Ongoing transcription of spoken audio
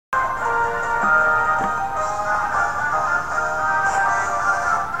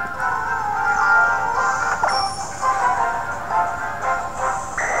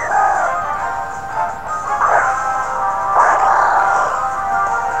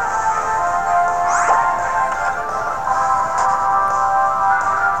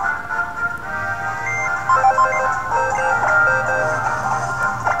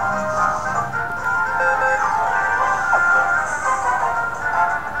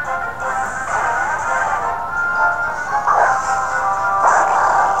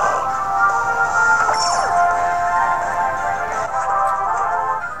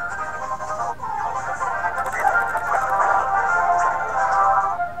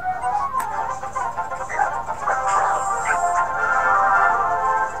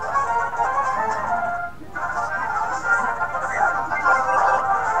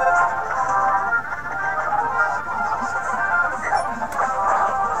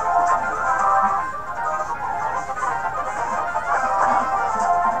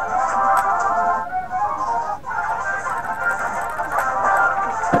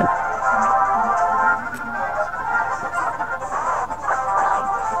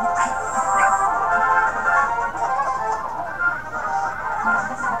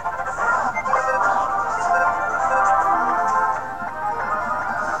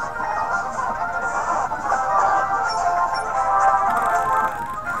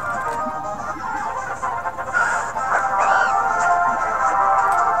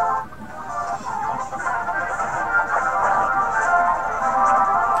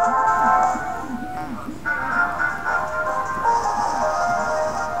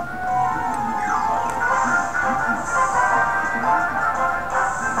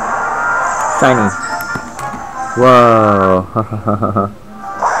Shiny. Whoa.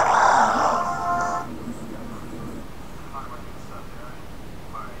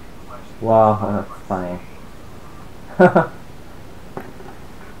 Wow, that's funny. I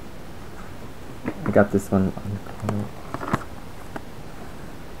got this one.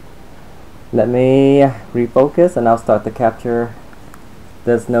 Let me refocus and I'll start the capture.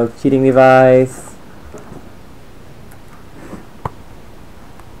 There's no cheating device.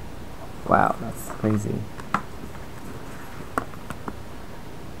 Wow, that's crazy.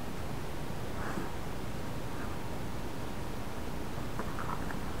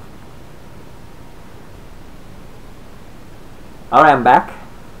 Alright, I'm back.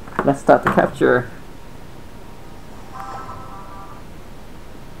 Let's start the capture.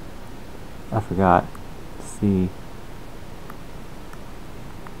 I forgot. Let's see.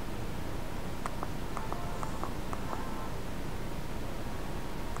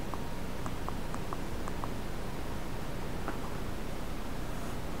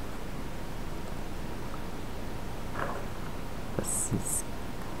 Let's see.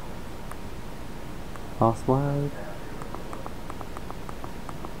 Password.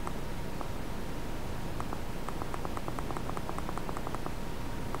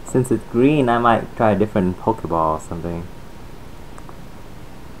 Since it's green, I might try a different Pokeball or something.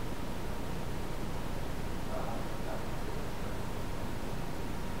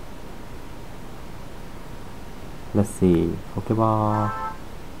 Let's see. Pokeball.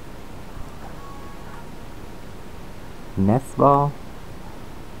 Nest Ball?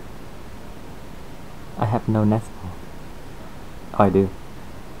 I have no Nest Ball. Oh, I do.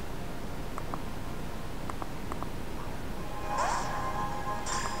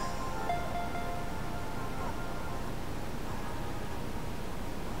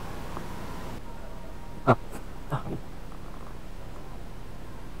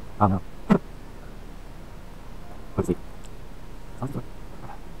 Oh no. Let's see.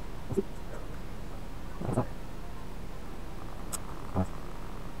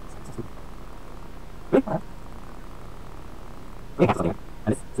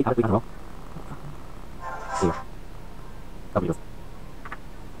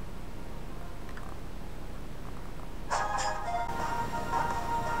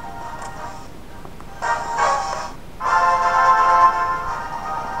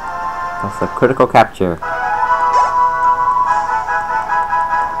 That's a critical capture.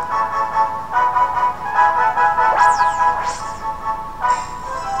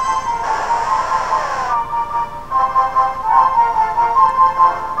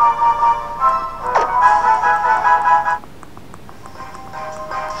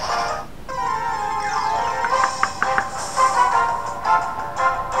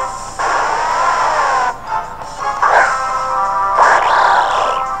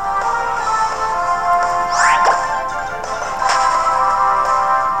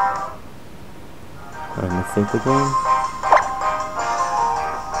 Save the game.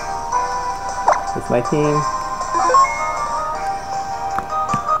 It's my team.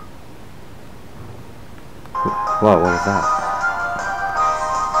 Whoa, what was that?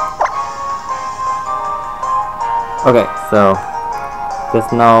 Okay, so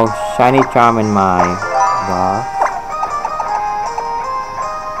there's no shiny charm in my box.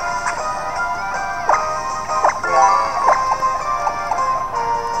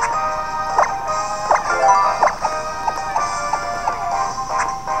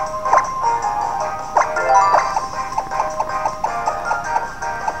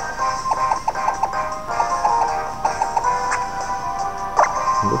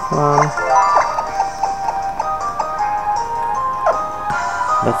 This one.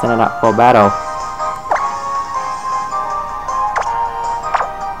 Let's send it out for battle.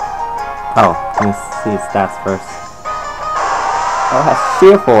 Oh, let me see stats first. Oh, it has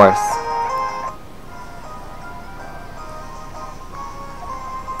sheer force.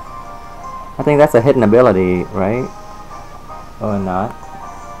 I think that's a hidden ability, right? Or not?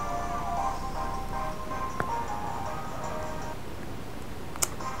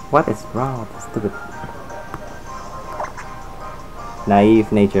 What is wrong with this stupid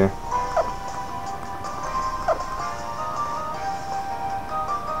naive nature?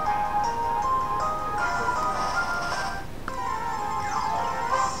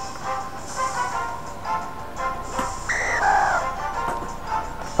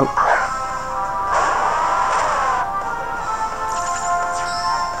 Oh.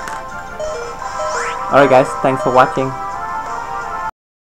 Alright guys, thanks for watching.